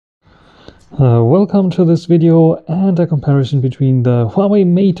Welcome to this video and a comparison between the Huawei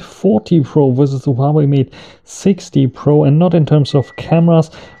Mate 40 Pro versus the Huawei Mate 60 Pro, and not in terms of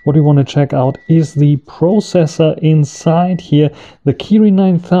cameras. What we want to check out is the processor inside here, the Kirin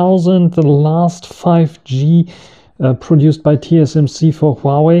 9000, the last 5G produced by TSMC for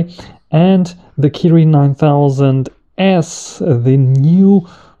Huawei, and the Kirin 9000S, the new,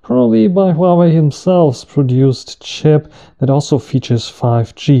 probably by Huawei themselves produced chip that also features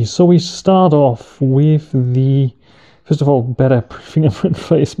 5G. So we start off with the, first of all, better fingerprint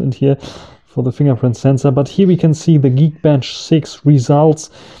placement here for the fingerprint sensor. But here we can see the Geekbench 6 results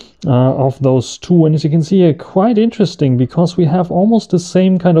of those two. And as you can see here, quite interesting because we have almost the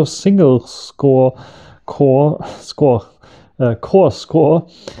same kind of single core score.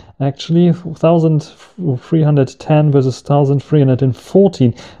 Actually 1310 versus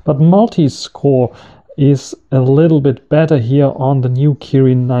 1314, but multi-score is a little bit better here on the new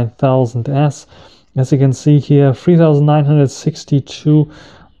Kirin 9000S. As you can see here, 3962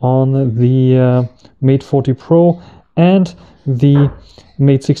 on the Mate 40 Pro, and the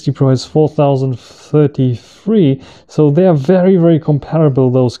Mate 60 Pro is 4033. So they are very, very comparable,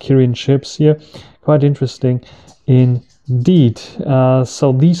 those Kirin chips here. Quite interesting indeed.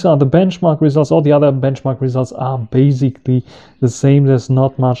 So these are the benchmark results. All the other benchmark results are basically the same. There's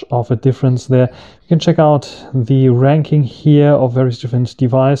not much of a difference there. You can check out the ranking here of various different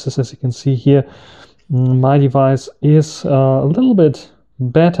devices. As you can see here, my device is a little bit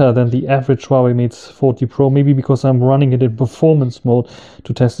better than the average Huawei Mate 40 Pro, maybe because I'm running it in performance mode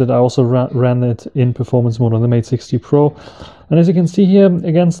to test it. I also ran it in performance mode on the Mate 60 Pro. And as you can see here,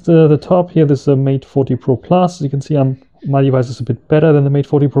 against the top here, this is a Mate 40 Pro Plus. As you can see, my device is a bit better than the Mate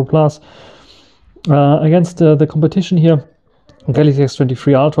 40 Pro Plus. Against the competition here, Galaxy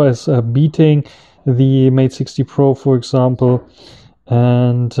S23 Ultra is beating the Mate 60 Pro, for example.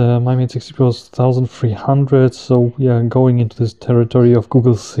 And my Mate 60 Pro is 1300, so we are going into this territory of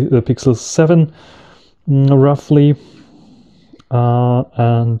Google's Pixel 7, roughly,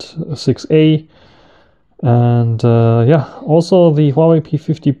 and 6A. And yeah, also the Huawei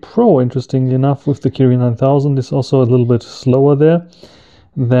P50 Pro, interestingly enough, with the Kirin 9000 is also a little bit slower there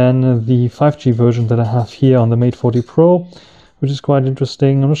than the 5G version that I have here on the Mate 40 Pro, which is quite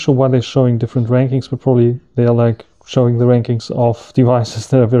interesting. I'm not sure why they're showing different rankings, but probably they are like showing the rankings of devices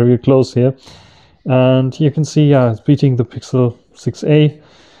that are very, very close here. And you can see, yeah, it's beating the Pixel 6a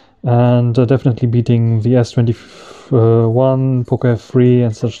and definitely beating the S21, Poco F3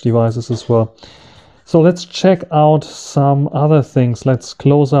 and such devices as well. So let's check out some other things. Let's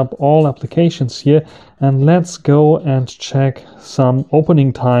close up all applications here and let's go and check some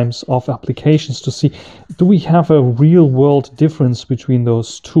opening times of applications to see, do we have a real world difference between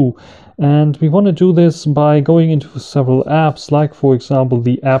those two? And we want to do this by going into several apps, like for example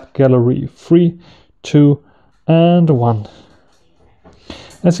the app gallery 3, 2, and 1.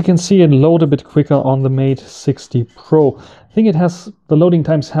 As you can see, it loads a bit quicker on the Mate 60 Pro. I think it has, the loading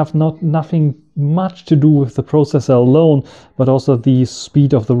times have nothing much to do with the processor alone, but also the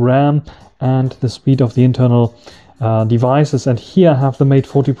speed of the RAM and the speed of the internal devices. And here I have the Mate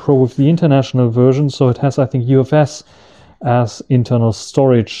 40 Pro with the international version, so it has, I think, UFS as internal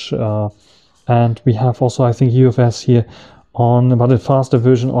storage, and we have also, I think, UFS here on about a faster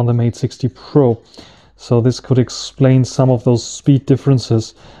version on the Mate 60 Pro. So this could explain some of those speed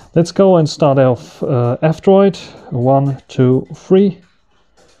differences. Let's go and start off F-Droid 1, 2, 3,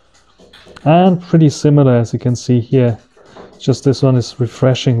 and pretty similar, as you can see here. Just this one is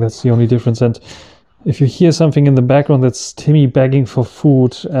refreshing, that's the only difference. And if you hear something in the background, that's Timmy begging for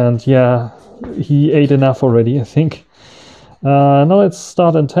food, and yeah, he ate enough already, I think. Now let's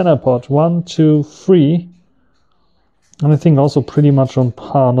start antenna pod 1, 2, 3, and I think also pretty much on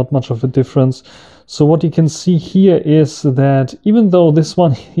par, not much of a difference. So what you can see here is that even though this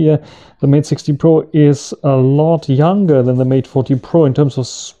one here, the Mate 60 Pro, is a lot younger than the Mate 40 Pro in terms of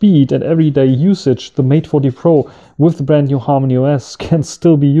speed and everyday usage, the Mate 40 Pro with the brand new Harmony OS can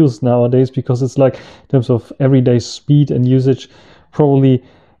still be used nowadays, because it's like, in terms of everyday speed and usage, probably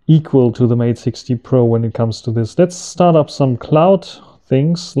equal to the Mate 60 Pro when it comes to this. Let's start up some cloud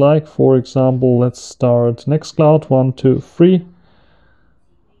things, like for example, let's start Nextcloud 1, 2, 3.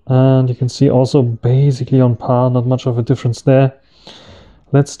 And you can see also basically on par, not much of a difference there.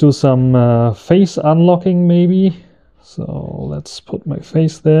 Let's do some face unlocking maybe. So let's put my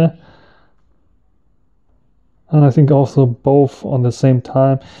face there. And I think also both on the same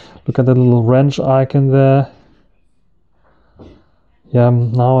time. Look at the little wrench icon there. Yeah,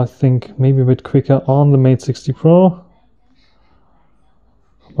 now I think maybe a bit quicker on the Mate 60 Pro.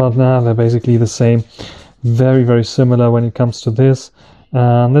 But now they're basically the same. Very, very similar when it comes to this.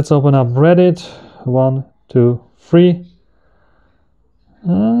 And let's open up Reddit. 1, 2, 3.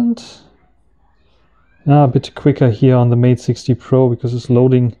 And a bit quicker here on the Mate 60 Pro because it's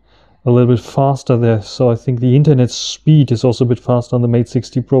loading a little bit faster there. So I think the internet speed is also a bit faster on the Mate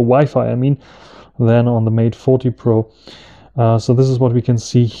 60 Pro, Wi-Fi I mean, than on the Mate 40 Pro. So this is what we can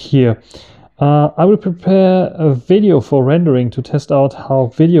see here. I will prepare a video for rendering to test out how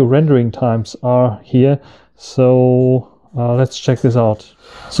video rendering times are here. So let's check this out.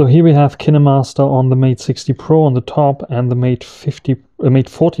 So here we have KineMaster on the Mate 60 Pro on the top and the Mate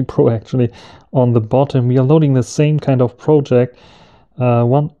 40 Pro actually on the bottom. We are loading the same kind of project.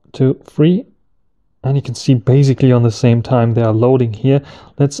 1, 2, 3. And you can see basically on the same time they are loading here.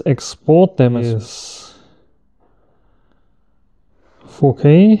 Let's export them as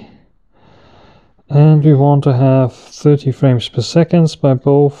 4K. And we want to have 30 frames per second by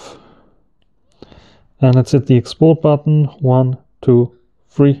both. And let's hit the export button. 1, 2,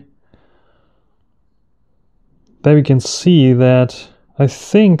 3. There we can see that I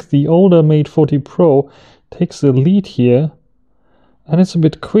think the older Mate 40 Pro takes the lead here. And it's a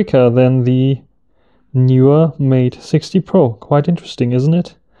bit quicker than the newer Mate 60 Pro. Quite interesting, isn't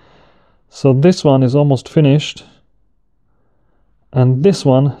it? So this one is almost finished. And this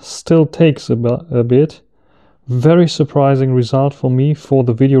one still takes a bit. Very surprising result for me for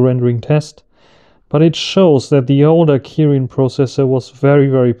the video rendering test. But it shows that the older Kirin processor was very,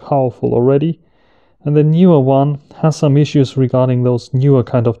 very powerful already. And the newer one has some issues regarding those newer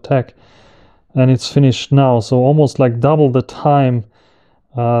kind of tech. And it's finished now. So almost like double the time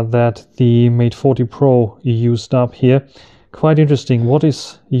that the Mate 40 Pro used up here. Quite interesting. What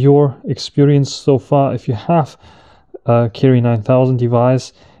is your experience so far? If you have a Kirin 9000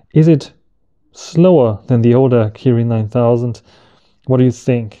 device, is it slower than the older Kirin 9000? What do you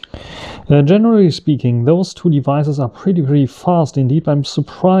think? Generally speaking, those two devices are pretty fast indeed. I'm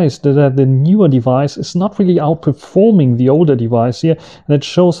surprised that the newer device is not really outperforming the older device here. And it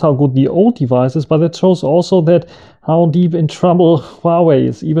shows how good the old device is, but it shows also that how deep in trouble Huawei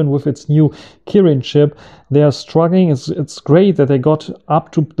is, even with its new Kirin chip. They are struggling. It's great that they got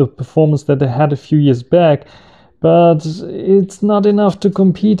up to the performance that they had a few years back, but it's not enough to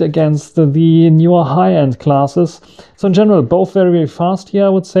compete against the newer high-end classes. So in general, both very fast here, I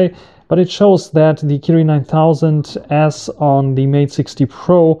would say, but it shows that the Kirin 9000S on the Mate 60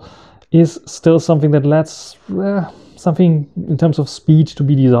 Pro is still something that lets something in terms of speed to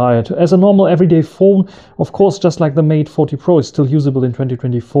be desired. As a normal everyday phone, of course, just like the Mate 40 Pro is still usable in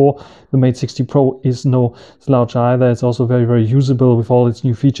 2024, the Mate 60 Pro is no slouch either. It's also very usable with all its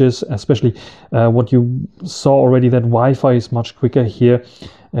new features, especially what you saw already, that Wi-Fi is much quicker here.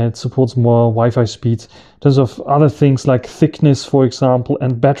 It supports more Wi-Fi speeds. In terms of other things like thickness, for example,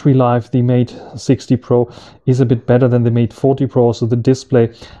 and battery life, the Mate 60 Pro is a bit better than the Mate 40 Pro. So the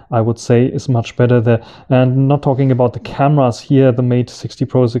display, I would say, is much better there. And not talking about the cameras here, the Mate 60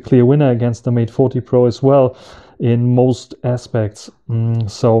 Pro is a clear winner against the Mate 40 Pro as well in most aspects.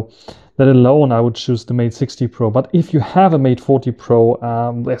 So that alone, I would choose the Mate 60 Pro. But if you have a Mate 40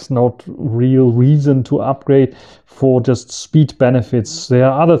 Pro, there's no real reason to upgrade for just speed benefits. There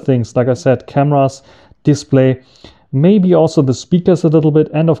are other things, like I said, cameras, display, maybe also the speakers a little bit,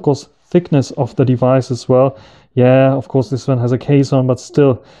 and of course thickness of the device as well. Yeah, of course this one has a case on, but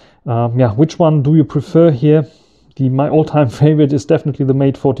still, yeah, which one do you prefer here? My all-time favorite is definitely the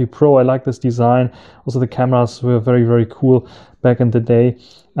Mate 40 Pro. I like this design. Also the cameras were very cool back in the day.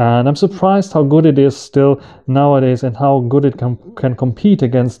 And I'm surprised how good it is still nowadays and how good it can compete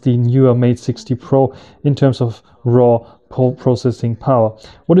against the newer Mate 60 Pro in terms of raw processing power.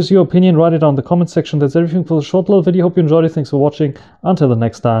 What is your opinion? Write it down in the comment section. That's everything for the short little video. Hope you enjoyed it. Thanks for watching. Until the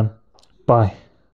next time. Bye.